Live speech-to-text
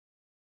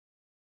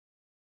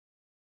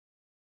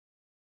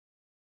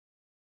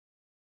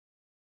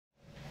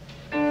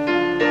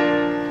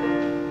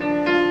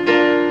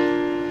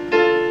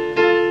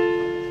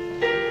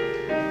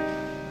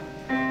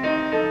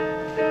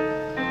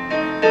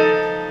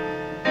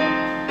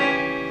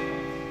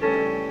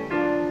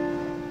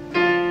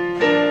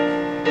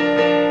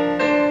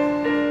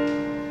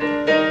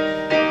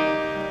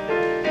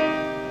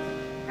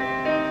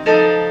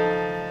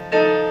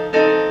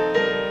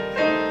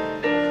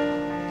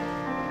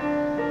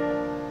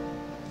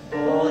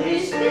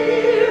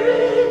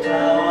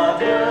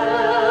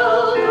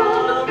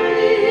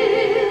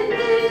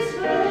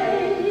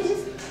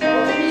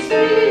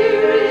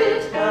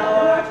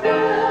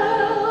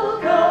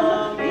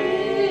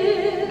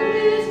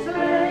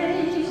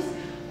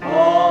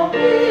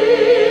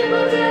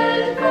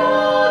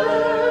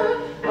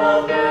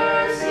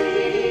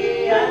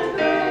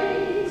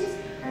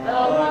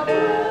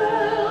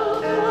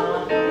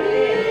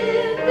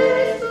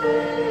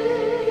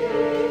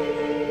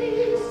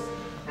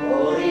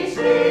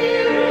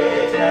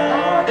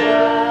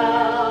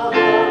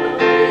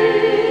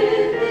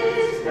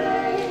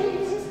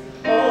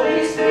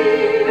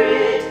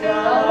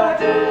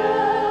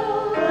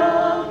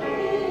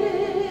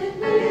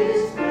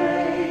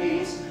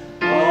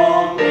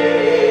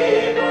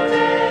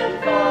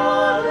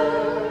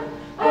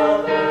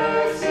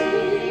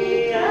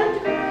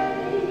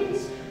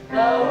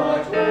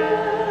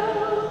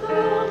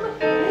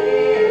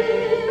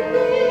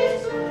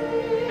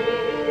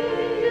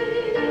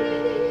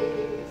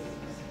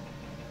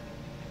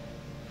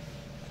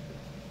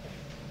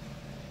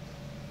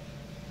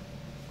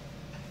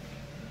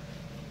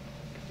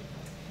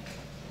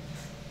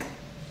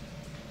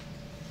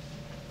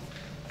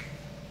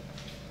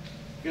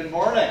Good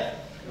morning.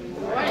 Good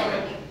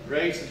morning.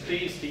 Grace and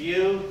peace to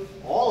you,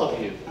 all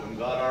of you, from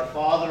God our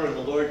Father and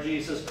the Lord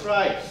Jesus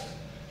Christ.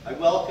 I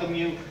welcome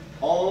you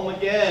home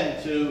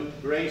again to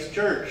Grace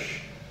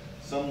Church.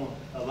 Some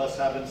of us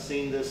haven't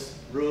seen this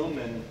room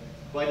in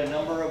quite a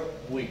number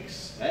of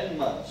weeks and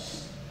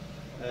months.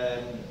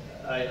 And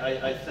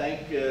I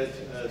thank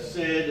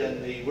Sid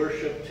and the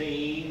worship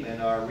team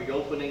and our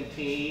reopening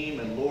team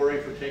and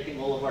Lori for taking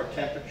all of our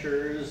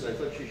temperatures. I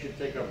thought she should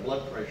take our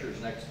blood pressures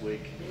next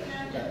week.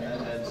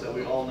 And so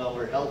we all know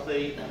we're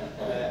healthy.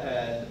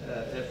 I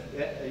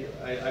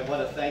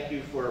want to thank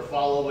you for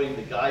following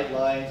the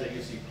guidelines that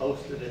you see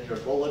posted in your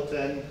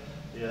bulletin.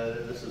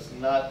 This is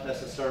not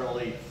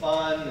necessarily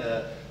fun.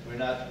 We're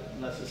not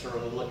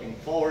necessarily looking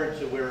forward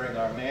to wearing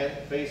our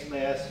face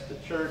masks to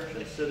church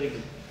and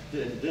sitting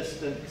in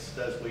distance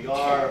as we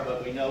are,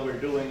 but we know we're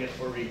doing it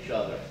for each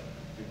other.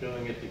 We're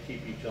doing it to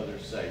keep each other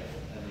safe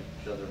and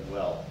each other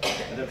well.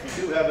 And if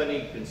you do have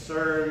any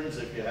concerns,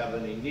 if you have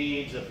any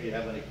needs, if you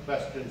have any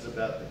questions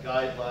about the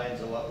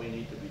guidelines and what we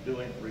need to be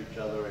doing for each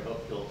other, I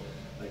hope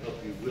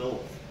you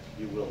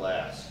will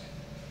ask.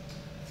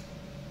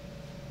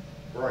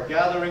 For our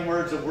gathering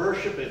words of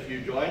worship, if you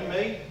join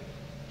me,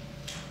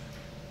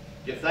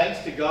 give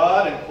thanks to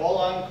God and call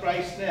on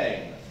Christ's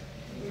name.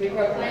 We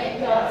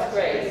proclaim God's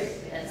grace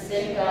and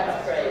sing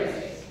God's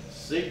praise.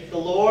 Seek the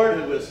Lord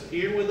who is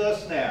here with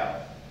us now.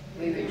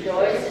 We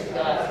rejoice in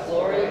God's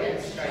glory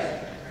and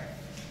strength.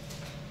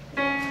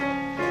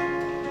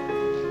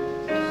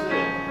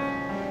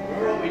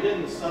 Remember what we did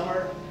in the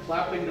summer,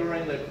 clapping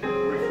during the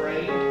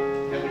refrain?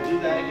 Can we do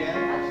that again?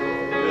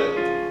 Good.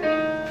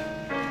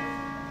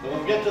 So when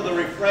we get to the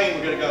refrain,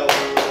 we're going to go,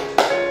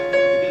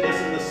 we did this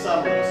in the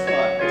summer, it was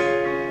fun.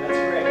 That's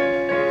great.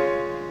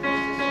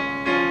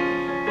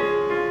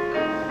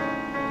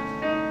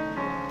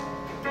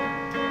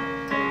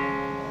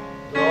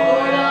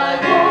 Lord, I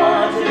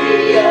want to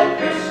be a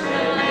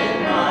Christian in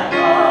my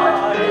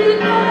heart, in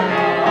my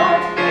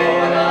heart.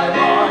 Lord, I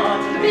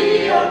want to be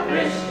a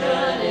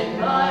Christian in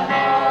my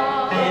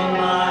heart, in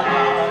my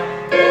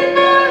heart, in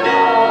my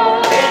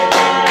heart, in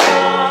my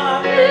heart,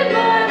 in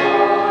my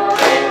heart,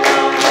 in my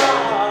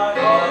heart.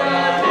 Lord,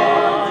 I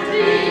want to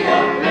be a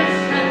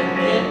Christian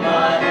in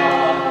my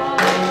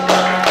heart, in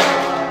my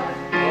heart.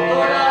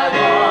 Lord, I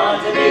want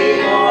to be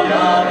more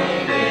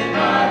loving in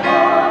my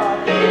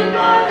heart, in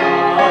my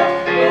heart.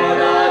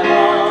 Lord, I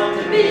want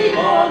to be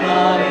more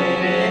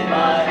loving in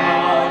my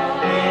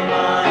heart, in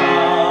my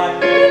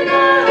heart, in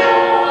my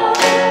heart, in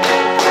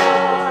my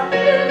heart,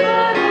 in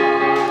my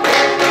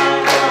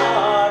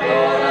heart.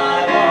 Lord, I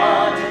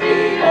want to be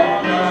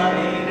more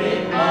loving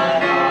in my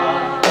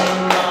heart, in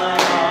my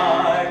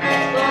heart.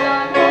 Lord,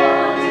 I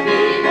want to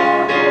be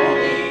more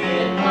holy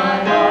in my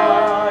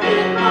heart,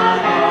 in my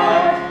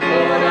heart.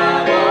 Lord, I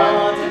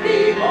want to be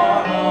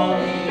more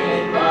holy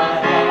in my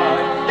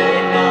heart,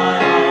 in my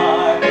heart,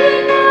 in my heart,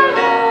 in my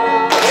heart,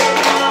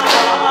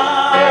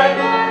 in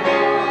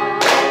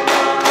my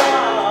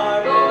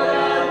heart. Lord,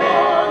 I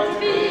want to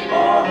be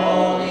more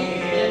holy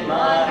in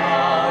my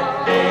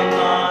heart, in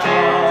my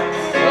heart.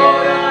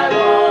 Lord, I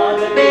want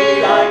to be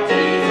like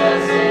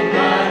Jesus in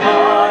my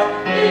heart,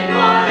 in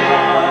my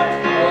heart.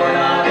 Lord,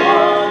 I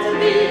want to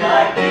be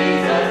like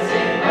Jesus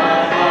in my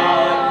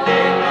heart,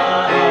 in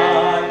my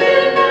heart,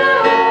 in my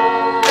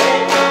heart,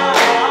 in my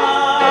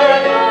heart,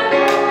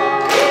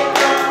 in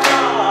my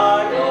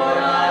heart. Lord,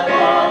 I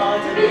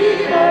want to be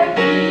like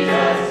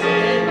Jesus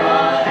in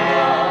my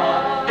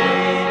heart,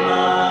 in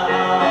my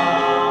heart.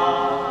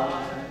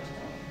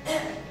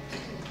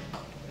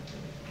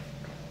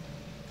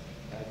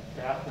 Thank you,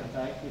 Catherine.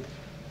 Thank you.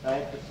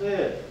 Thank you,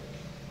 Sid.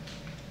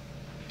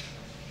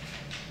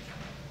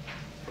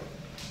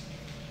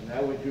 And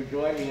now would you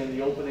join me in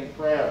the opening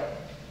prayer?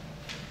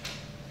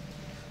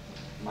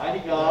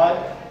 Mighty God,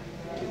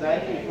 we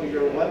thank you for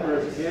your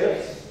wondrous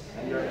gifts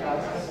and your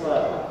constant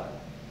love.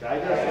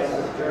 Guide us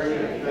on this journey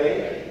of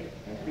faith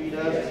and feed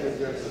us with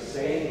your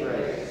sustaining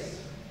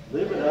grace.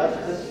 Live in us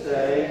this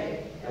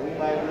day, that we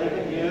might live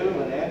in you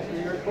and answer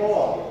your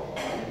call.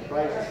 In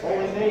Christ's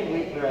holy name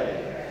we pray.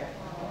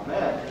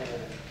 Amen.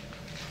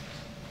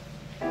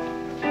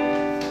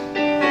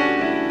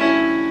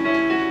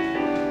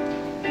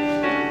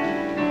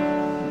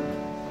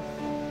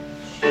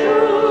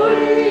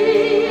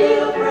 Surely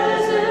the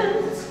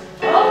presence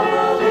of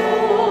the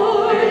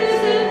Lord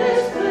is in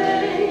this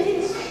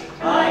place.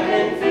 I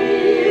can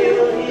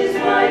feel His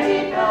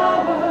mighty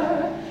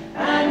power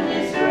and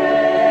His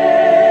grace.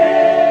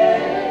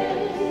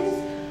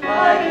 I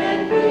can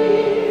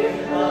hear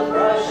the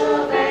brush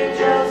of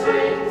angels'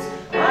 wings.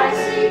 I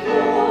see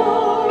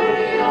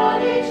glory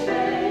on each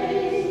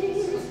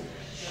face.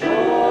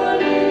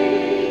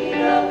 Surely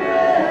the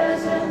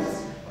presence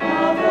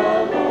of the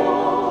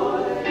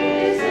Lord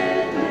is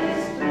in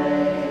this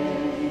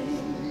place.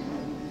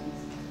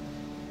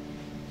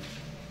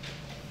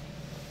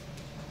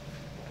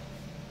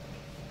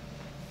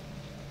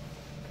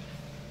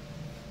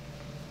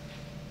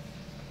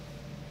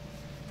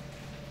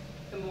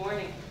 Good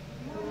morning.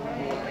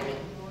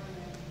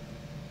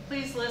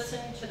 Please listen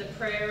to the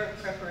prayer of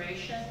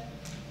preparation.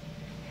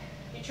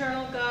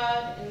 Eternal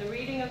God, in the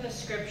reading of the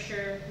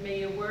Scripture, may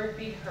your word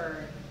be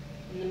heard.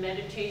 In the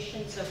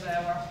meditations of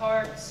our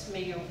hearts,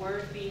 may your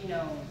word be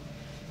known.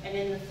 And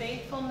in the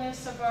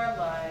faithfulness of our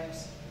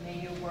lives, may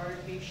your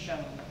word be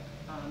shown.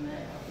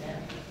 Amen.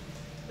 Amen.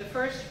 The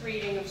first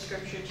reading of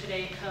Scripture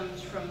today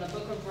comes from the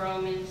book of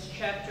Romans,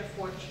 chapter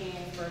 14,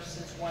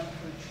 verses 1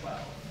 through 12.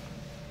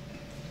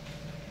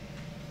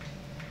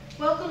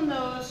 Welcome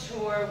those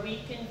who are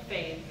weak in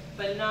faith,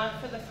 but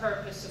not for the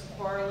purpose of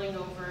quarreling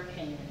over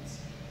opinions.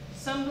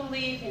 Some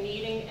believe in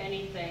eating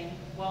anything,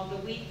 while the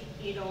weak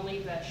eat only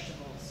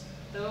vegetables.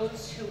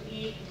 Those who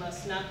eat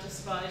must not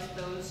despise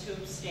those who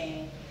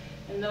abstain,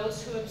 and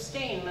those who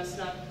abstain must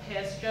not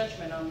pass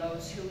judgment on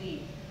those who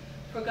eat,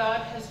 for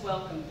God has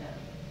welcomed them.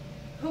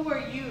 Who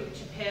are you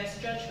to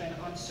pass judgment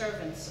on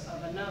servants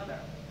of another?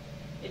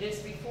 It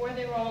is before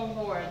their own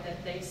Lord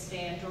that they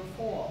stand or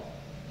fall,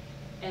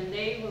 and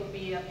they will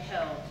be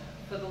upheld,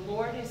 for the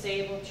Lord is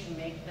able to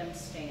make them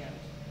stand.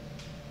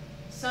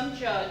 Some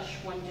judge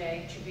one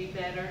day to be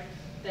better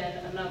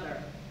than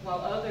another,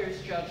 while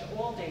others judge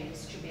all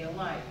days to be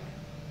alike.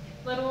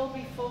 Let all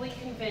be fully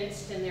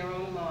convinced in their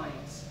own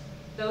minds.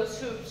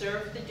 Those who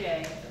observe the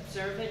day,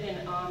 observe it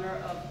in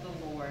honor of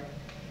the Lord,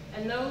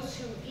 and those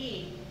who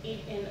eat,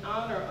 eat in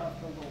honor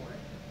of the Lord,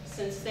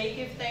 since they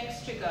give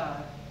thanks to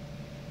God,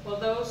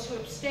 while those who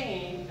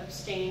abstain,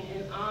 abstain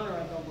in honor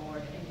of the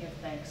Lord and give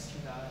thanks to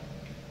God.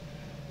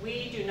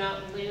 We do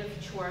not live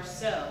to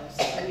ourselves,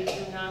 and we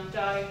do not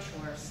die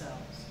to ourselves.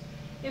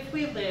 If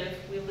we live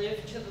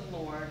to the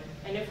Lord,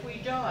 and if we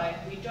die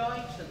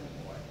to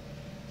the Lord.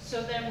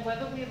 So then,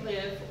 whether we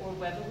live or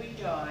whether we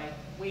die,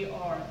 we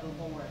are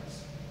the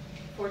Lord's.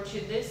 For to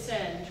this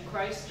end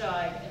Christ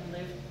died and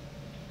lived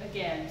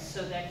again,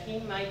 so that he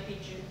might be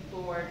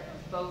Lord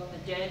of both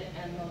the dead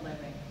and the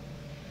living.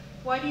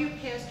 Why do you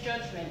pass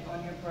judgment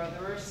on your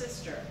brother or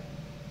sister?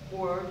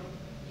 Or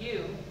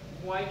you,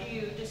 why do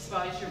you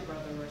despise your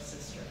brother or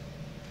sister?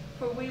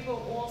 For we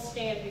will all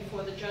stand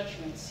before the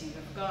judgment seat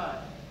of God.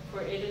 For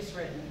it is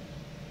written,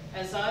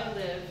 as I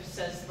live,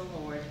 says the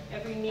Lord,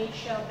 every knee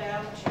shall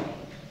bow to me,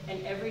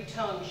 and every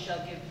tongue shall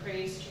give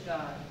praise to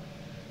God.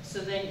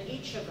 So then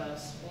each of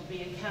us will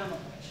be accountable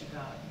to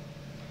God.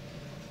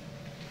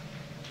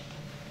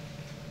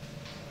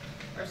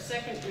 Our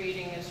second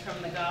reading is from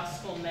the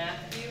Gospel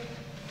Matthew,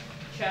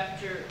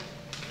 chapter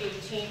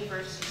 18,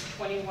 verses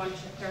 21 to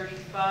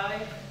 35.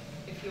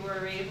 If you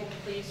are able,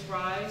 please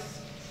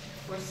rise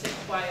or sit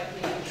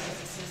quietly in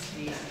Jesus'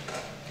 feet.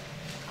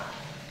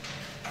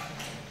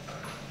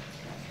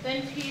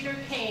 Then Peter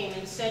came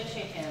and said to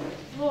him,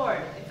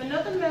 Lord, if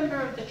another member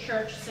of the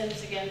church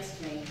sins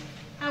against me,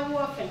 how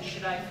often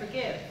should I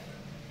forgive?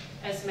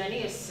 As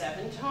many as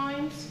 7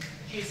 times?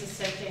 Jesus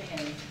said to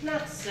him,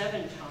 not 7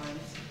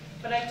 times,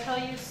 but I tell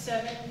you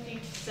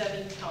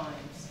 77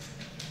 times.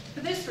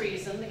 For this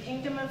reason, the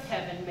kingdom of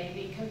heaven may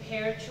be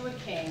compared to a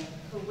king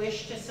who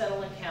wished to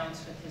settle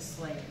accounts with his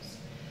slaves.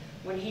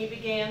 When he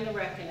began the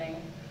reckoning,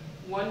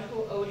 one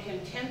who owed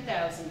him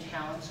 10,000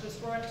 talents was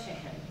brought to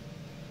him.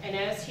 And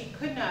as he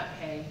could not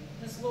pay,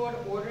 his lord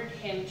ordered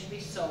him to be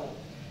sold,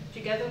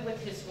 together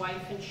with his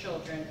wife and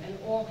children and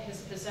all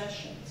his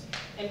possessions,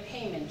 and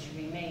payment to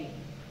be made.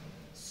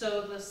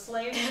 So the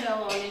slave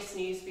fell on his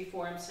knees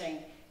before him, saying,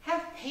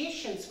 have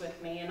patience with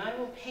me, and I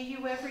will pay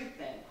you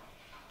everything.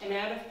 And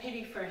out of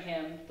pity for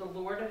him, the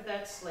lord of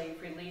that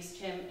slave released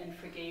him and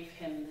forgave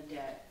him the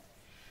debt.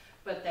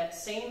 But that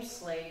same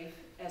slave,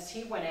 as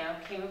he went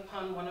out, came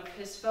upon one of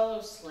his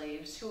fellow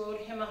slaves who owed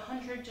him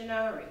 100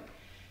 denarii.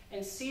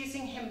 And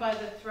seizing him by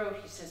the throat,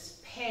 he says,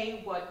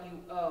 pay what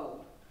you owe.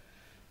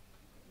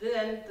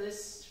 Then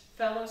this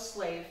fellow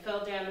slave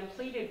fell down and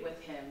pleaded with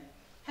him,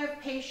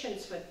 have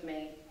patience with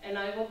me, and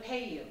I will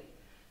pay you.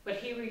 But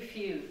he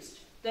refused.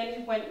 Then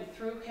he went and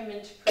threw him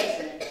into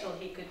prison until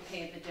he could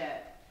pay the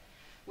debt.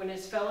 When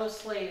his fellow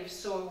slaves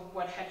saw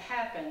what had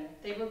happened,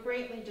 they were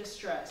greatly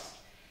distressed,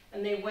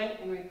 and they went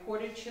and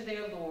reported to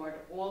their lord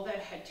all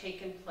that had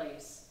taken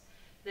place.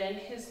 Then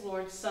his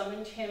lord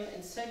summoned him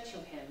and said to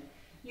him,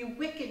 you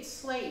wicked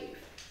slave,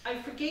 I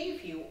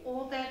forgave you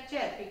all that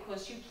debt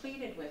because you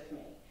pleaded with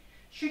me.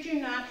 Should you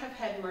not have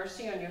had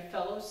mercy on your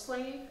fellow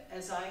slave,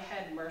 as I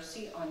had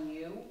mercy on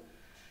you?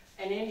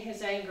 And in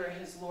his anger,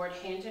 his lord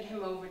handed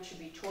him over to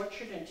be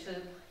tortured until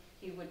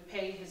he would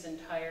pay his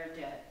entire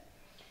debt.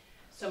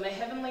 So my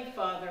heavenly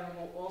Father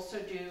will also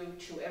do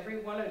to every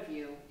one of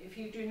you if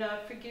you do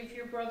not forgive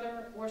your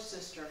brother or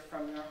sister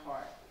from your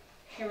heart.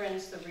 Here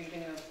ends the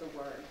reading of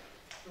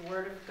the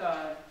word of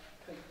God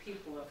for the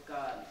people of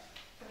God.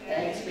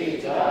 Thanks be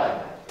to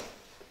God.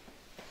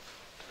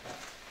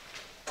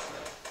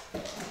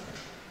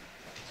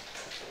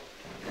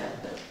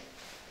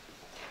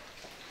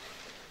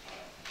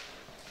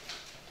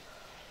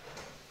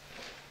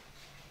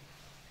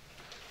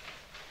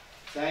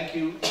 Thank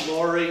you,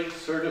 Lori,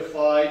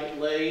 certified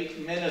lay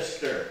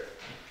minister.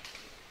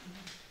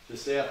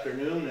 This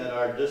afternoon at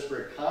our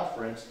district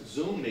conference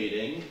Zoom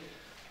meeting,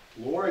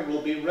 Lori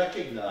will be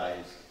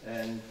recognized,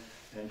 and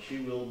she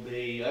will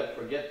be, I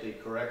forget the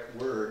correct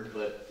word,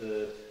 but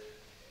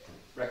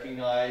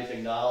recognized,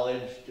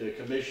 acknowledged,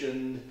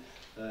 commissioned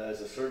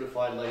as a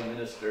certified lay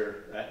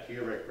minister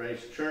here at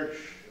Grace Church.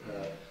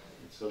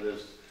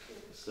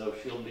 So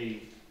she'll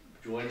be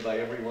joined by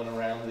everyone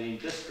around the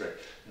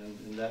district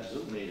in that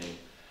Zoom meeting.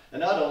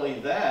 And not only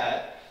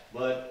that,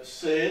 but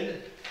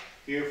Sid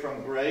here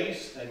from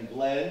Grace and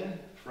Glenn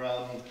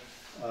from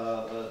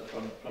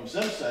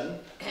Simpson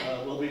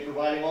will be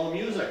providing all the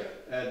music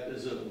at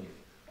Zoom.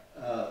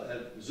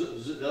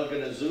 They're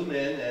going to zoom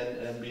in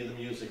and be the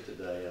music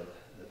today.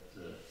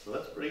 So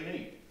that's pretty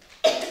neat.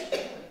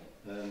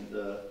 And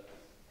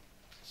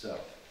so,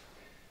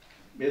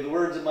 may the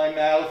words of my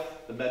mouth,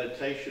 the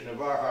meditation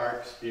of our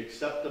hearts be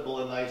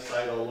acceptable in thy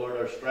sight, O Lord,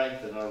 our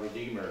strength and our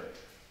Redeemer.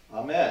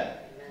 Amen.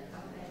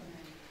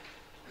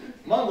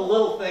 Among the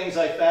little things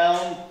I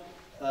found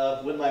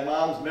with my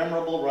mom's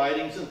memorable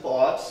writings and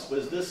thoughts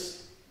was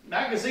this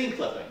magazine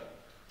clipping.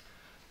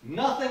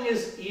 Nothing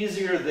is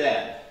easier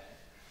than.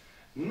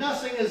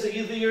 Nothing is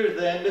easier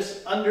than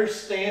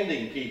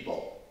misunderstanding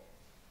people.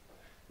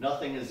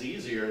 Nothing is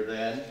easier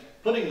than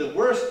putting the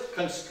worst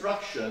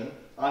construction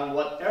on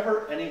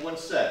whatever anyone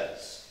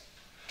says,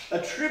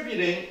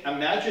 attributing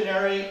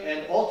imaginary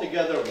and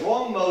altogether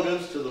wrong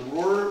motives to the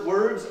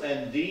words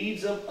and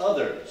deeds of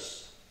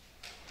others,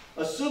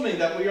 assuming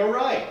that we are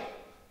right.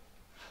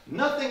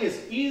 Nothing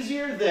is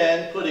easier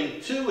than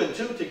putting 2 and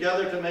 2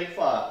 together to make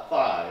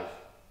 5,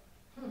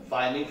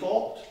 finding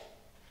fault.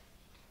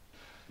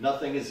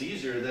 Nothing is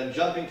easier than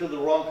jumping to the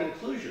wrong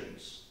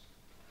conclusions.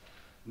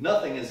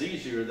 Nothing is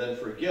easier than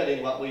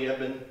forgetting what we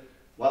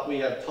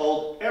have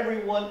told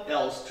everyone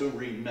else to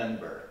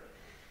remember.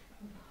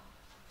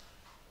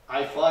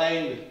 I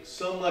find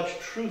so much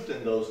truth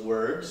in those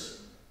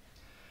words.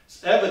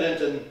 It's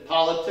evident in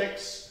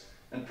politics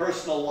and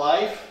personal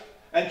life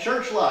and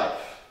church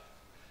life.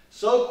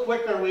 So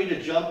quick are we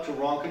to jump to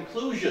wrong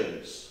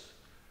conclusions.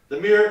 The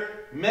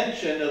mere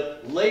mention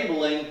of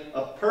labeling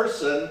a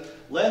person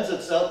lends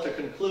itself to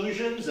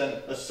conclusions and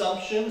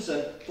assumptions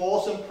and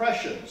false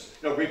impressions.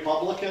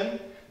 Republican,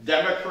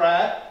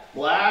 Democrat,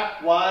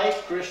 black, white,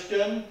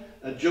 Christian,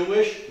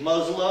 Jewish,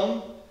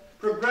 Muslim,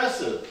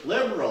 progressive,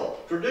 liberal,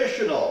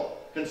 traditional,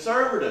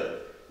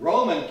 conservative,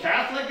 Roman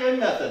Catholic and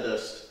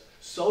Methodist,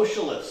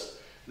 socialist.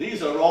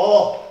 These are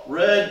all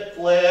red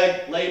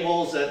flag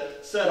labels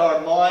that set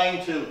our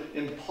mind to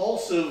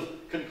impulsive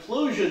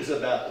conclusions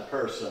about the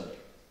person.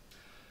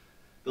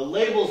 The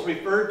labels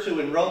referred to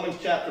in Romans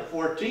chapter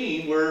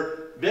 14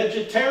 were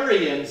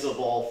vegetarians of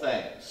all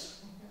things,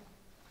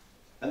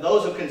 and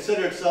those who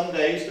considered some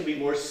days to be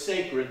more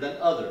sacred than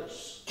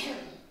others.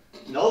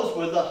 And those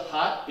were the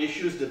hot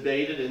issues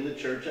debated in the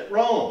church at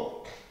Rome.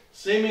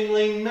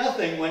 Seemingly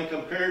nothing when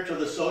compared to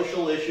the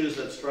social issues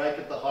that strike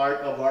at the heart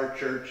of our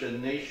church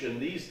and nation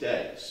these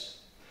days.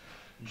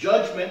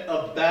 Judgment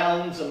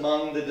abounds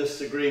among the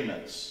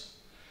disagreements.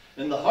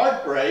 In the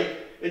heartbreak,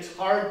 it's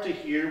hard to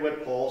hear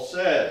what Paul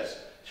says,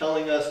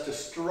 telling us to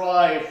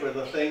strive for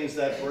the things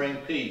that bring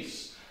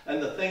peace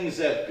and the things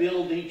that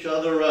build each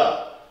other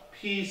up,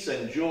 peace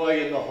and joy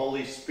in the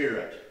Holy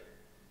Spirit.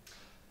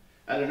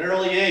 At an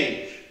early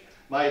age,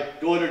 my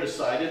daughter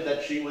decided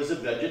that she was a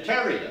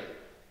vegetarian.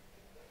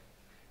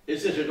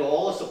 Is it at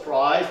all a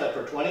surprise that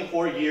for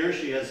 24 years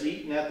she has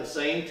eaten at the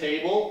same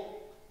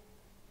table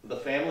with a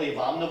family of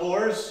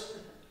omnivores,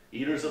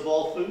 eaters of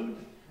all food?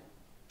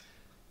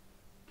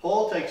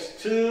 Paul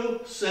takes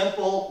 2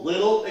 simple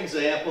little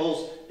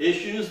examples,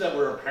 issues that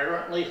were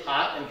apparently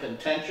hot and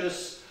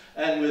contentious,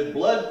 and with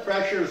blood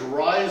pressures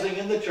rising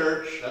in the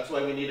church. That's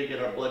why we need to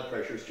get our blood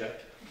pressures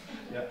checked.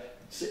 Yeah.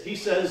 He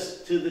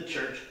says to the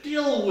church,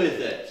 deal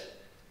with it.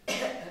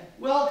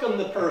 Welcome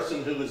the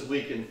person who is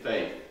weak in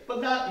faith,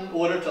 but not in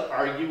order to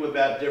argue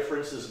about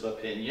differences of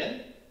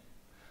opinion.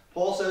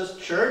 Paul says,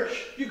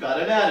 church, you got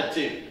an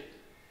attitude.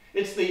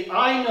 It's the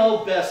I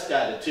know best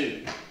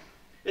attitude.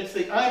 It's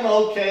the I'm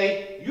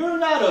okay, you're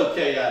not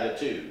okay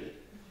attitude.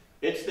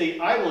 It's the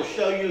I will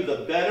show you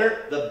the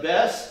better, the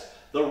best,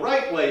 the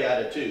right way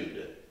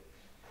attitude.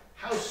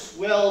 How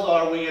swelled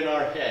are we in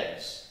our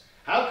heads?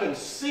 How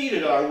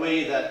conceited are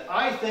we that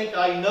I think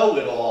I know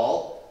it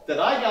all, that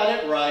I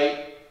got it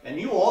right, and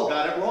you all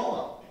got it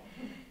wrong.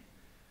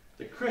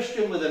 The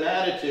Christian with an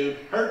attitude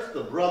hurts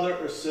the brother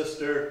or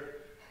sister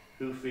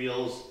who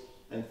feels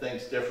and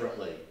thinks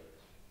differently.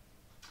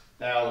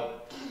 Now,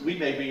 we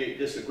may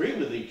disagree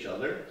with each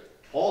other.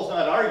 Paul's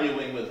not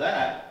arguing with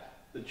that.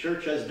 The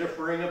church has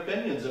differing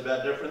opinions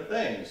about different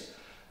things.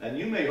 And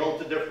you may hold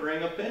to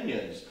differing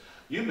opinions.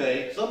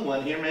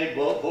 Someone here may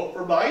vote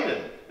for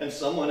Biden, and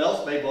someone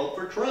else may vote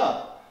for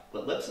Trump.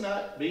 But let's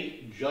not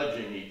be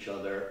judging each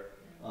other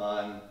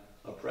on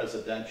a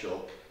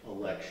presidential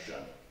election.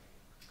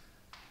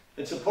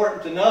 It's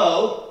important to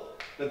know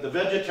that the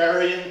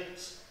vegetarian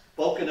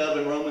spoken of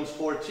in Romans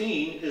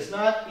 14 is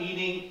not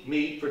eating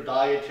meat for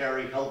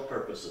dietary health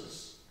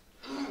purposes.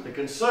 The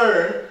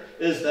concern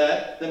is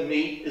that the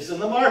meat is in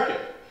the market.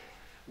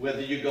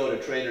 Whether you go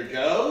to Trader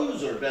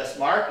Joe's or Best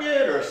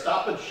Market or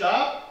Stop and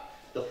Shop,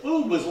 the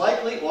food was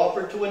likely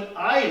offered to an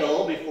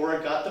idol before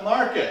it got to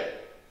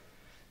market.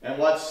 And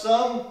what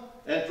some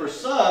and for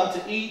some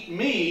to eat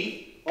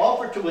meat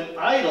offered to an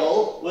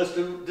idol was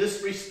to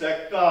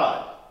disrespect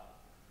God.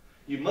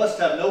 You must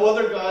have no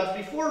other gods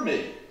before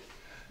me.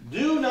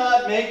 Do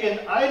not make an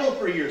idol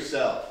for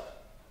yourself.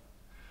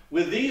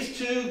 With these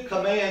two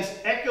commands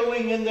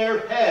echoing in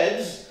their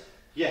heads,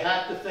 you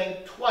have to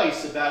think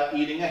twice about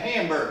eating a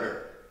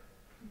hamburger.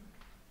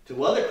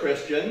 To other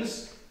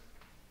Christians,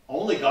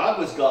 only God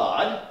was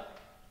God,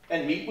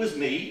 and meat was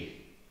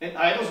meat, and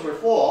idols were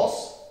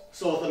false,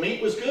 so if the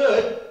meat was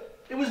good,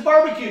 it was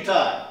barbecue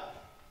time.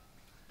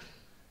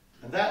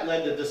 And that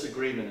led to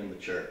disagreement in the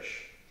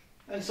church,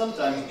 and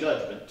sometimes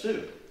judgment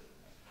too.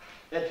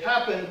 It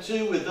happened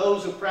too with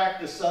those who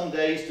practiced some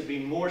days to be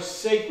more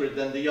sacred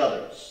than the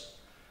others,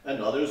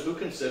 and others who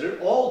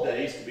considered all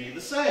days to be the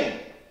same.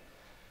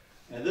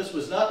 And this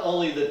was not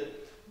only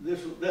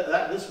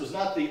this was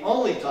not the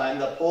only time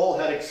that Paul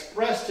had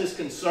expressed his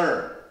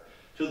concern.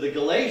 To the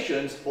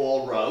Galatians,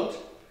 Paul wrote,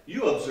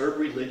 "You observe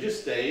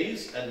religious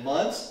days and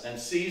months and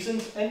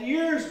seasons and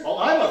years. Oh,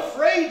 I'm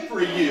afraid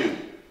for you.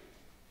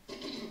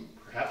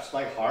 Perhaps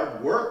my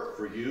hard work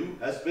for you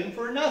has been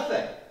for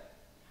nothing."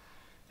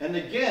 And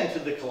again to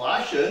the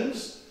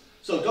Colossians,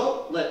 "So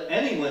don't let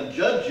anyone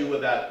judge you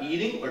about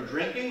eating or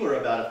drinking or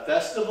about a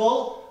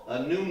festival,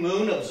 a new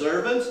moon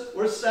observance,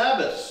 or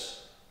Sabbaths."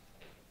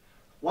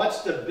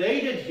 What's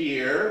debated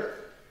here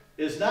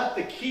is not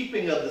the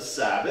keeping of the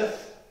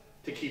Sabbath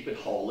to keep it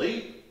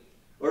holy,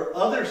 or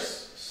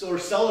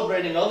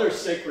celebrating other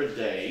sacred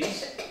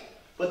days,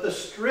 but the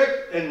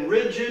strict and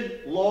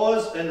rigid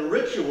laws and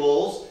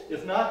rituals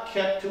if not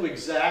kept to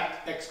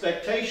exact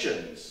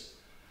expectations.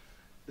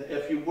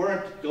 If you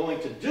weren't going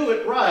to do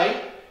it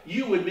right,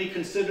 you would be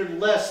considered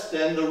less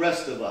than the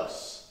rest of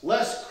us,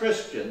 less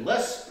Christian,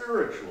 less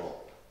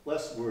spiritual,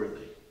 less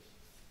worthy.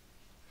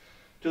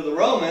 To the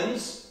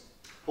Romans,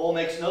 Paul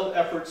makes no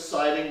effort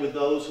siding with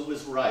those who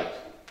was right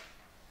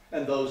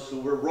and those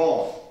who were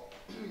wrong.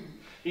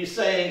 He's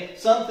saying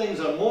some things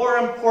are more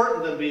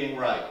important than being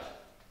right.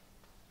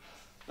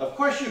 Of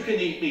course you can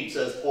eat meat,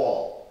 says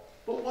Paul,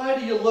 but why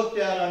do you look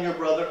down on your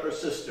brother or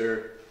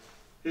sister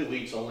who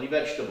eats only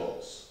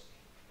vegetables?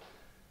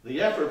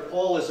 The effort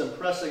Paul is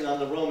impressing on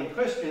the Roman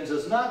Christians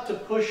is not to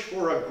push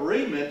for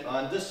agreement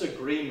on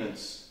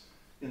disagreements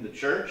in the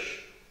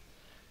church.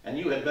 And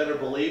you had better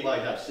believe I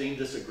have seen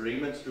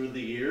disagreements through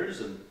the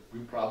years, and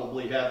you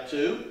probably have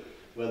too,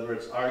 whether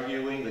it's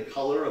arguing the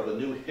color of a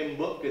new hymn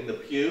book in the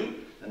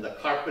pew and the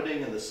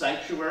carpeting in the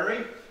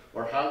sanctuary,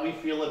 or how we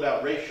feel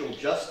about racial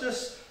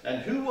justice,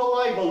 and who will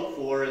I vote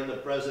for in the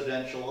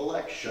presidential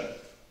election.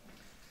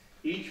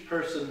 Each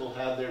person will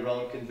have their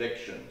own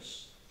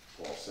convictions,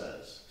 Paul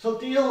says. So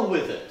deal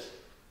with it.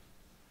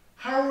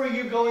 How are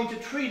you going to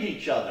treat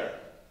each other?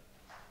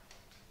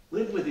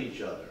 Live with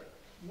each other.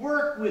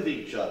 Work with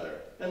each other.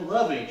 And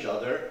love each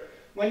other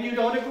when you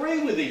don't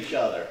agree with each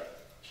other.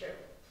 Sure.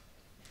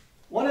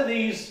 One of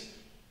these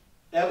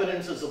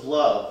evidences of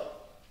love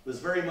was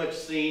very much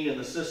seen in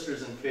the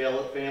sisters and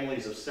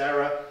families of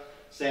Sarah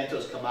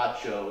Santos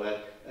Camacho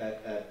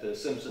at the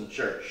Simpson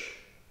Church,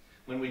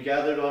 when we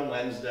gathered on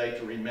Wednesday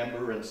to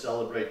remember and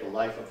celebrate the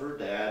life of her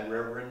dad,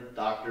 Reverend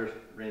Dr.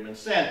 Raymond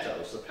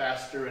Santos, a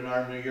pastor in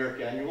our New York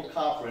annual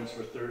conference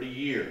for 30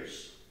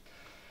 years.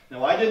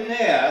 Now, I didn't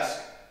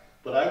ask,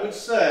 but I would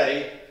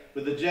say,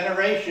 with the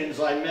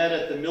generations I met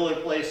at the Miller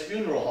Place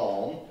Funeral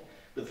Home,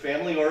 with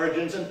family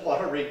origins in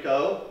Puerto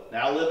Rico,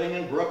 now living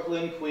in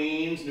Brooklyn,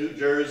 Queens, New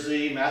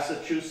Jersey,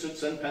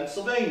 Massachusetts, and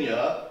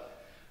Pennsylvania,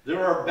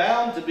 there are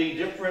bound to be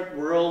different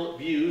world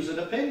views and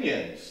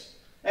opinions,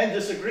 and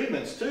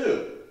disagreements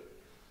too.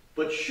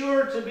 But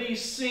sure to be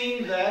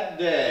seen that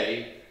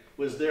day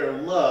was their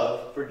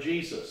love for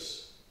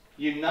Jesus,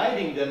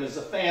 uniting them as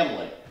a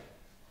family,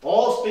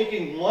 all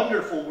speaking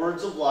wonderful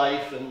words of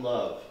life and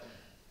love.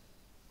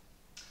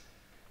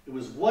 It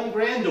was one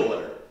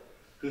granddaughter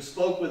who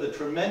spoke with a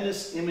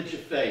tremendous image of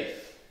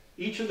faith.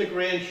 Each of the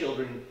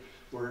grandchildren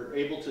were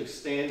able to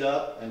stand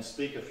up and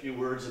speak a few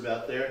words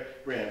about their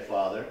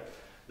grandfather.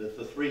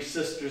 The three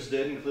sisters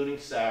did, including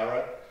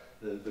Sarah.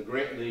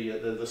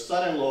 The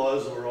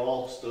son-in-laws were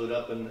all stood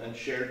up and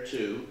shared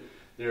too.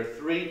 There are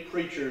three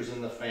preachers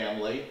in the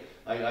family.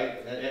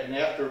 And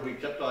after we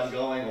kept on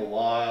going a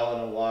while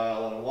and a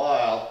while and a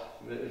while,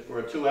 for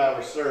a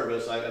 2-hour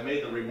service, I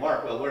made the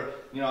remark, well,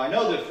 I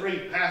know there are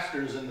 3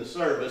 pastors in the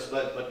service,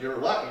 but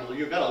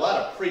you've got a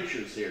lot of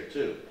preachers here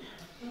too.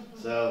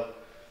 So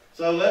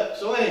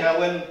anyhow,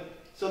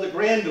 the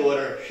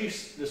granddaughter,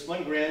 this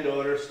one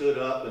granddaughter stood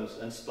up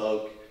and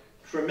spoke,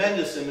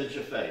 tremendous image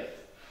of faith,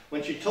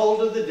 when she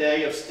told of the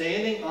day of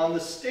standing on the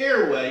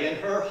stairway in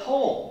her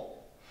home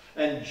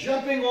and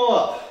jumping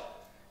off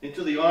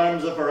into the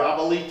arms of her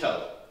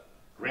abuelito,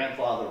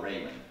 Grandfather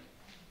Raymond.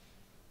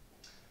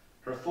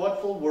 Her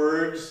thoughtful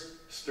words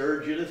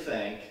stirred you to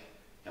think,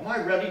 am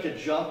I ready to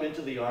jump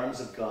into the arms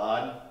of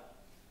God?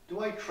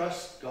 Do I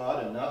trust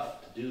God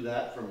enough to do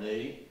that for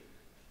me?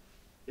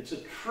 It's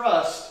a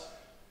trust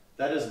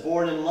that is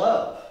born in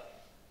love,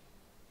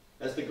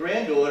 as the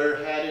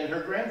granddaughter had in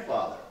her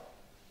grandfather.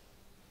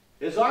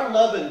 Is our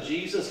love in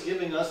Jesus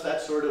giving us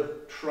that sort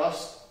of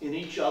trust in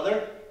each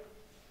other?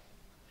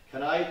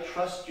 Can I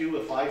trust you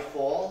if I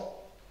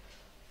fall?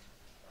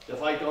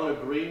 If I don't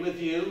agree with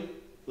you,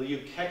 will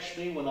you catch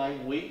me when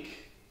I'm weak?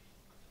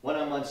 When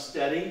I'm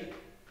unsteady,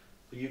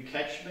 will you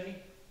catch me?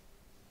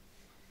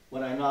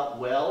 When I'm not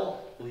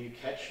well, will you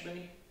catch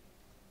me?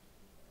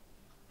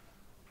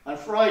 On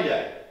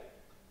Friday,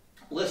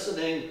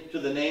 listening to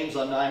the names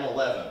on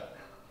 9/11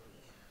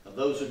 of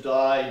those who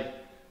died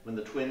when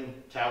the Twin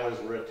Towers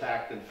were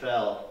attacked and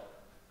fell,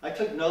 I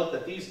took note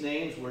that these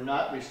names were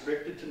not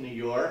restricted to New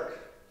York,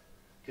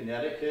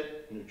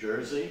 Connecticut, New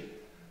Jersey,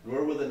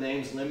 nor were the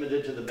names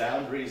limited to the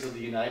boundaries of the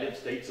United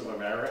States of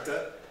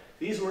America.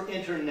 These were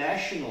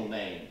international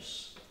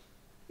names.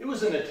 It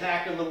was an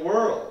attack on the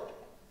world,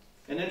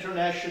 an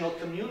international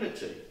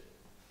community.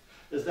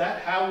 Is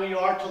that how we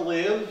are to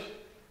live?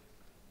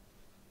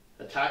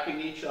 Attacking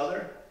each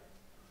other?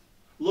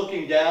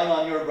 Looking down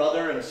on your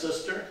brother and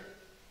sister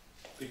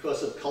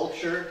because of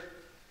culture,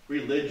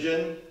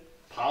 religion,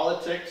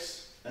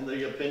 politics, and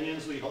the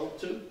opinions we hold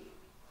to?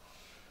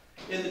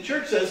 And the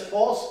church says,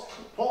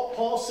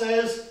 Paul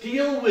says,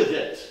 deal with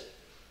it.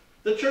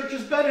 The church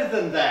is better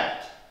than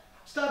that.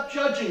 Stop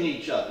judging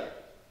each other.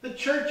 The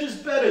church is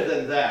better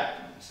than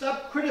that.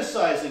 Stop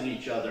criticizing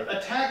each other,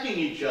 attacking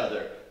each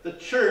other. The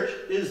church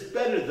is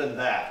better than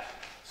that.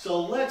 So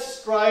let's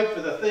strive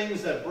for the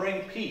things that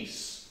bring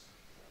peace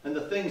and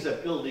the things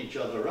that build each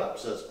other up,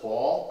 says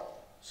Paul.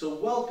 So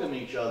welcome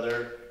each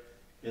other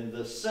in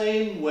the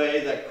same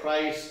way that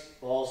Christ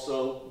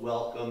also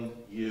welcomed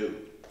you.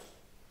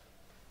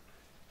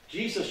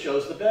 Jesus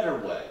shows the better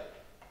way,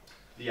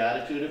 the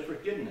attitude of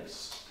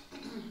forgiveness.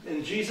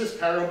 In Jesus'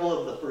 parable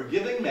of the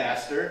forgiving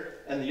master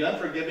and the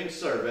unforgiving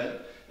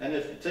servant, and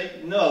if you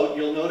take note,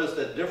 you'll notice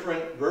that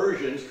different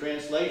versions,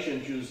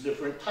 translations, use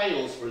different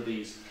titles for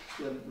these.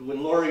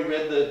 When Lori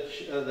read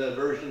the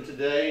version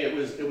today,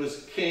 it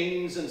was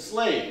kings and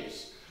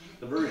slaves.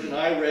 The version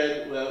I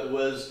read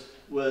was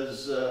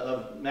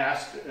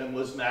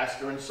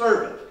master and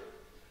servant.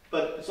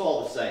 But it's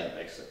all the same,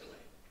 basically.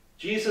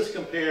 Jesus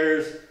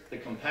compares the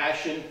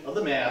compassion of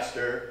the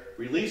master,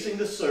 releasing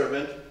the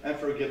servant, and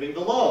forgiving the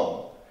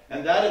loan,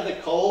 and that of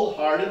the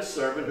cold-hearted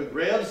servant who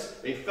grabs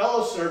a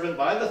fellow servant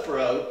by the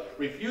throat,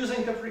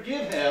 refusing to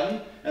forgive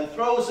him, and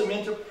throws him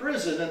into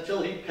prison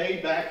until he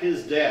paid back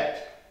his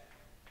debt.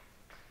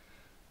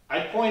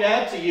 I point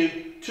out to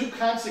you two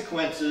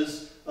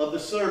consequences of the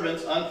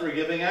servant's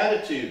unforgiving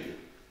attitude.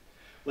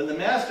 When the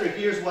master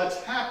hears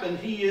what's happened,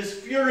 he is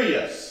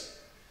furious.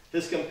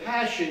 His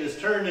compassion is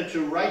turned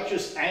into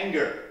righteous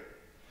anger.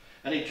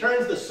 And he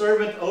turns the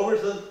servant over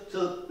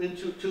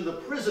to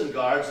the prison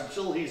guards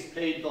until he's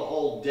paid the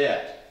whole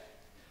debt.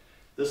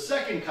 The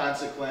second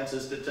consequence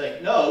is to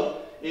take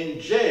note.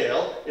 In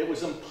jail, it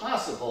was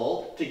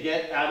impossible to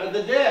get out of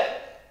the debt.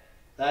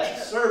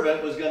 That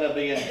servant was going to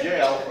be in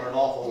jail for an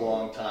awful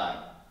long time.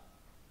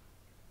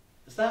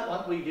 Is that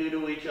what we do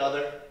to each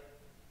other?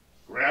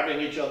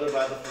 Grabbing each other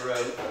by the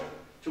throat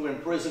to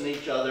imprison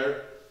each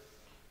other?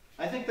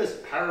 I think this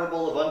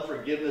parable of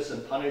unforgiveness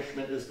and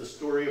punishment is the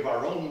story of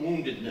our own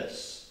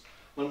woundedness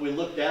when we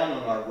look down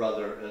on our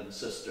brother and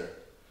sister,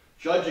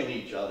 judging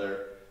each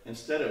other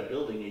instead of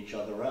building each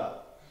other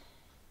up.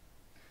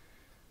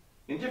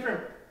 In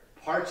different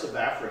parts of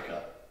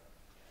Africa,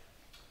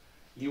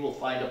 you will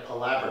find a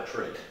palaver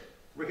tree.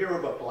 Ever hear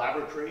of a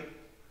palaver tree?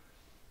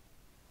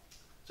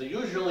 So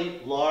usually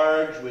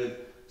large with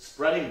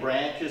spreading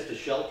branches to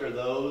shelter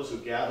those who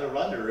gather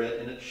under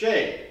it in its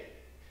shade.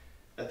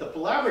 At the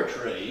palaver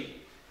tree,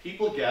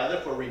 people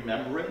gather for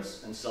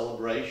remembrance and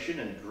celebration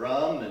and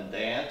drum and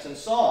dance and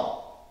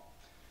song.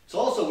 It's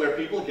also where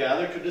people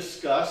gather to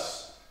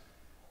discuss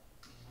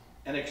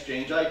and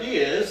exchange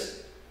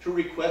ideas, to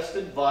request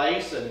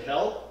advice and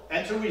help,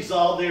 and to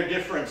resolve their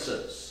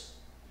differences.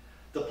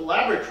 The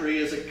palaver tree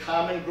is a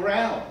common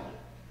ground,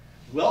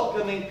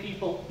 welcoming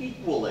people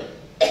equally.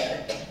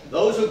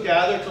 Those who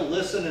gather to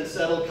listen and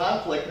settle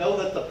conflict know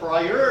that the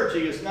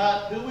priority is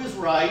not who is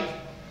right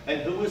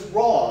and who is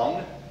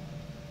wrong,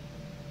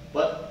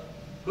 but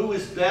who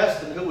is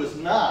best and who is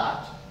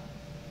not.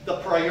 The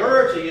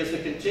priority is the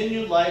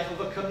continued life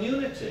of a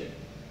community,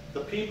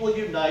 the people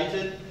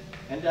united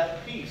and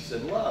at peace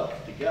and love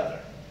together.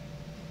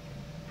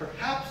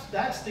 Perhaps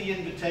that's the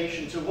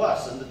invitation to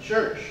us in the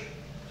church,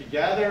 to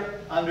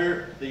gather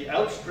under the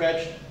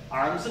outstretched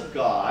arms of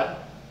God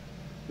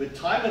with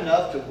time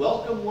enough to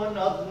welcome one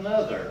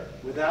another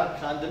without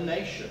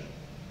condemnation,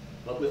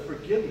 but with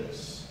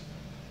forgiveness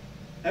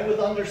and with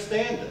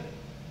understanding.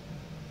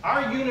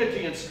 Our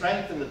unity and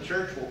strength in the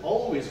church will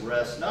always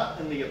rest not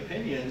in the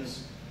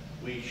opinions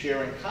we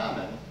share in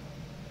common,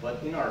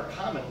 but in our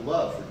common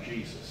love for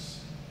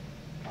Jesus.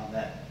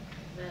 Amen.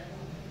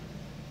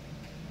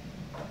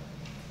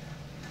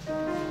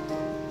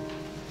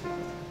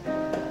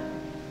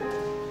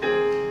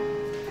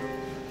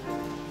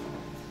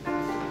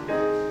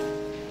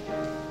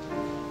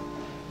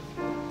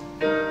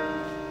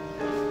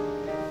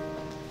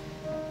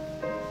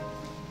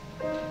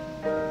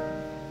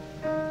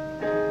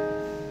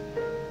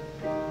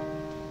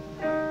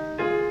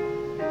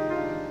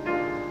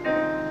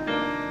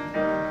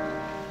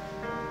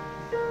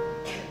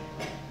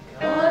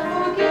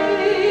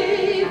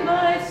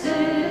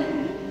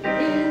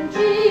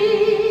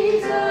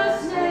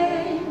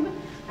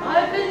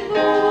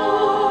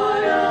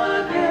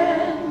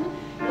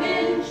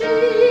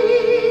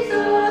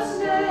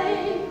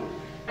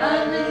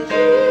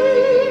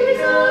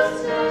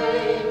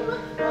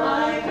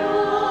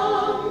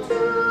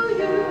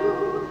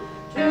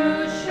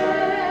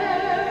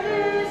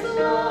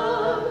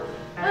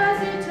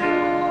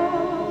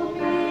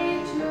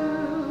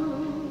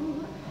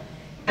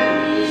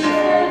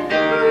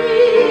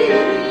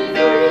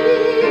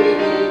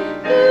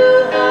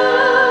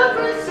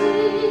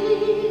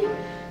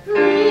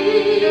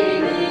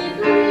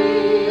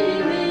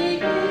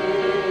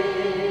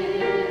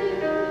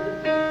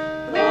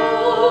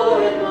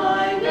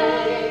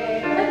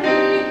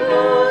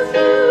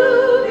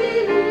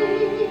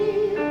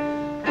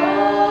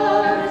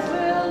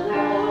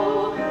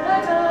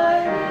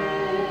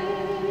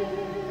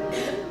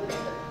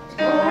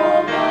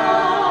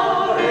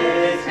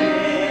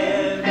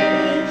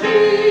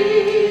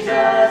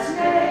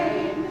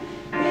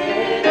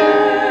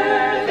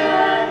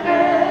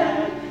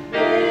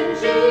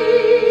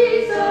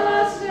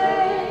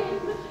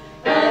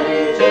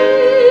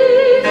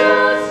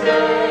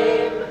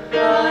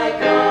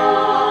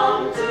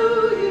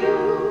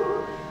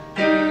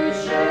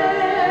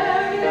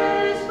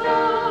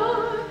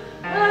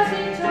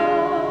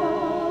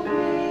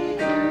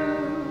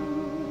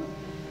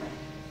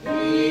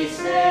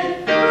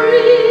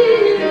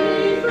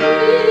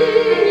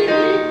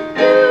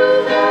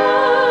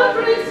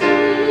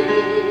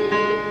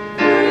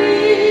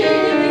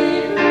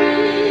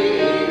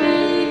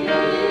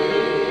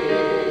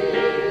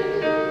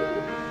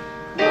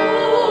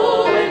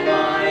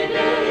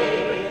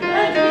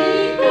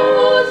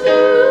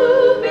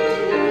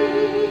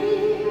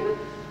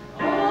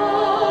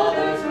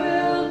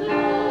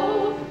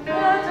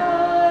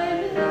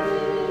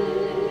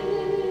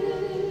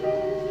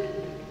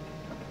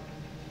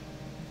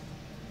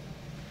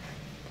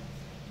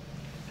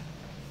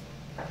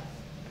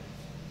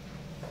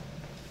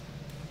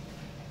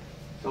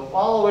 So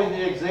following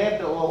the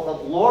example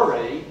of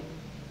Lori,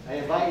 I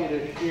invite you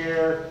to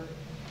share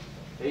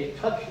a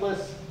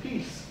touchless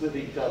peace with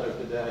each other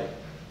today.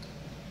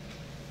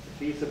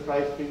 The peace of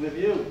Christ be with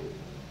you.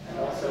 And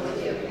also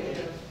with you.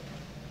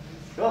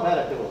 Show them how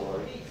to do it,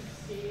 Lori.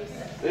 Peace.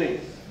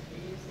 Peace.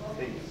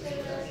 Peace.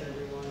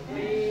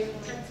 Wave.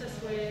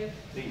 Princess wave.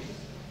 Peace.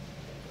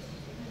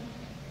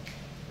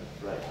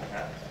 That's right.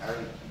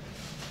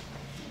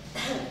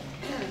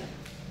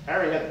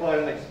 Harry had quite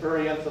an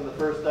experience on the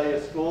first day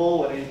of school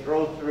when he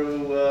drove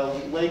through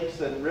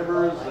lakes and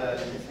rivers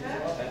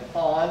and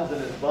ponds in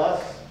his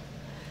bus,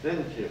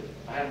 didn't you?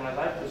 I had my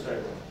life to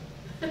save.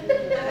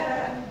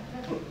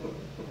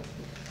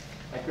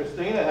 And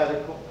Christina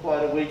had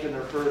quite a week in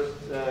her first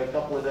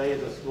couple of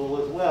days of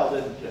school as well,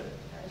 didn't you?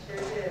 I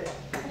sure did.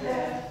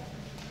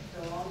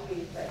 It's a long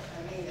week, but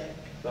I made it.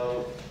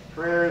 So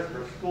prayers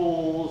for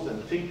schools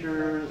and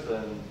teachers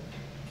and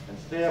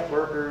staff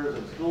workers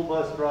and school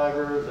bus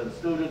drivers and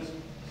students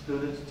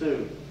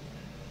too.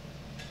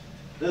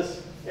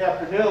 This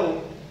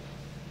afternoon,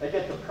 I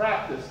get to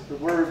practice the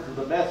words of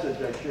the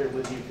message I shared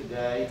with you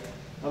today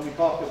when we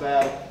talk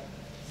about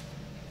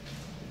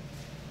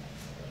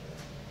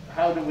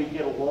how do we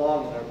get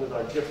along with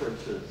our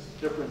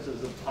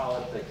differences of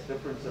politics,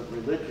 difference of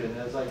religion,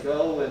 as I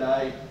go and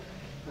I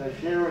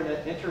share in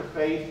an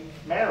interfaith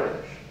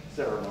marriage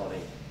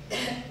ceremony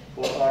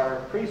for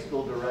our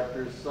preschool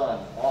director's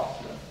son,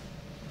 Austin.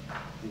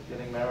 He's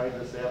getting married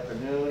this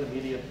afternoon,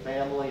 immediate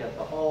family at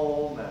the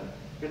home, and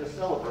we're going to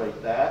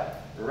celebrate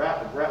that. The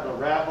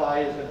rabbi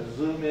is going to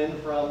zoom in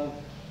from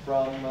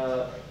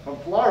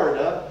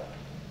Florida,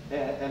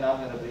 and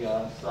I'm going to be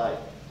on site.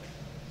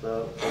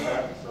 So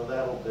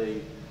that'll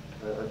be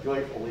a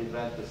joyful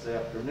event this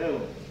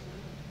afternoon.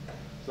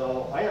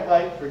 So I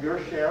invite for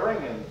your sharing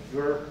and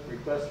your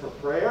request for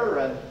prayer,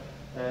 and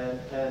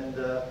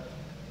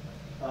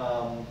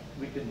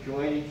we can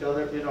join each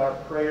other in our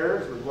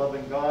prayers. We're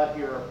loving God,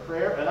 hear our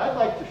prayer. And I'd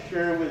like to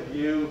share with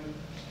you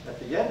at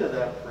the end of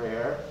that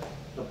prayer,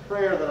 the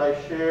prayer that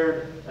I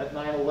shared at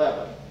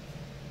 9/11.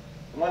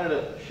 I wanted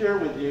to share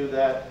with you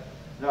that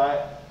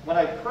when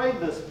I prayed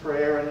this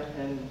prayer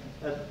in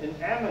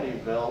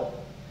Amityville,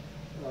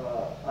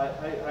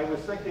 I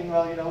was thinking,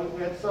 well,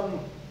 we had some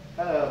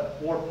kind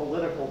of more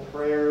political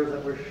prayers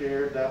that were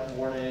shared that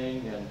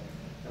morning, and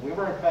we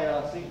weren't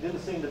didn't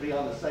seem to be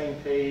on the same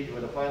page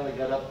when it finally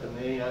got up to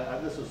me.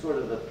 This was sort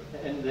of the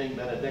ending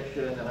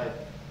benediction, and I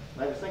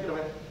was thinking,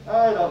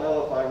 I don't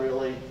know if I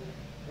really.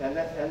 And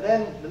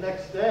then the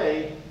next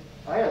day,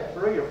 I had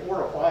 3 or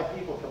 4 or 5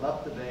 people come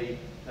up to me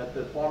at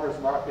the farmers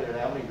market in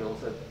Amityville and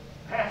said,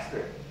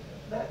 Pastor,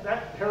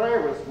 that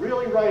prayer was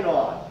really right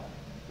on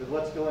with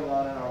what's going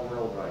on in our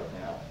world right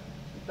now.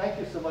 And thank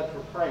you so much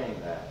for praying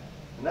that.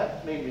 And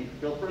that made me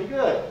feel pretty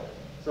good.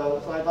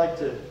 So I'd like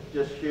to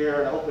just share,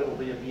 and I hope it'll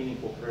be a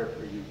meaningful prayer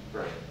for you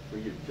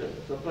too.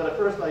 So, but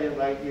first I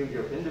invite you,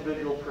 your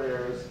individual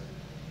prayers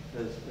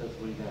as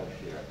we now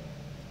share.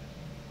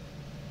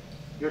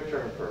 Your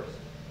turn first.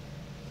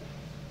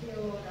 Dear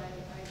Lord, I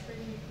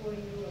pray before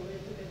you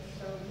Elizabeth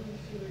Soden.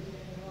 She was in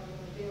an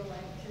automobile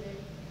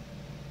accident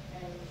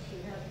and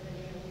she hasn't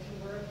been able to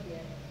work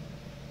yet.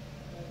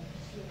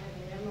 She had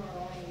an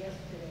MRI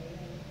yesterday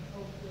and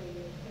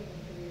hopefully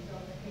the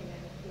results came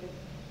out good.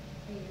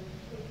 Can you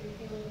put your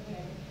healing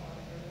hand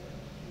upon her?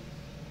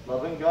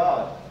 Loving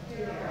God.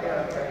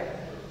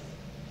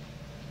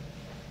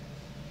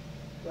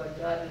 Lord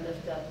God, we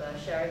lift up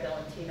Sherry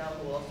Valentino,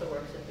 who also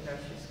works at the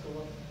nursery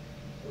school,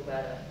 who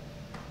had a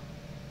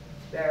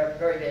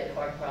very bad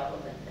heart problem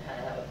and had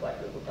to have a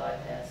quadruple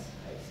bypass.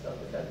 I spoke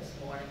with her this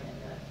morning,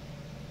 and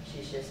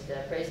she's just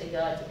praising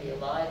God to be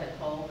alive and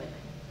home, and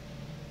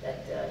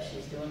that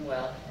she's doing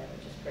well. And we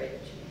just pray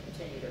that she can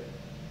continue to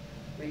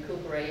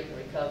recuperate and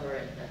recover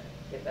and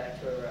get back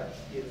to her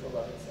beautiful,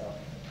 loving self.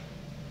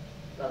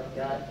 Loving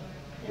God.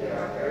 Hear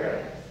our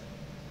prayers.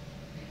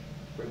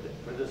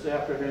 For this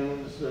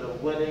afternoon's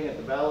wedding at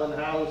the Ballin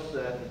House,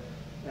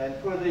 and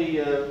for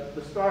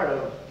the start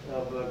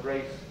of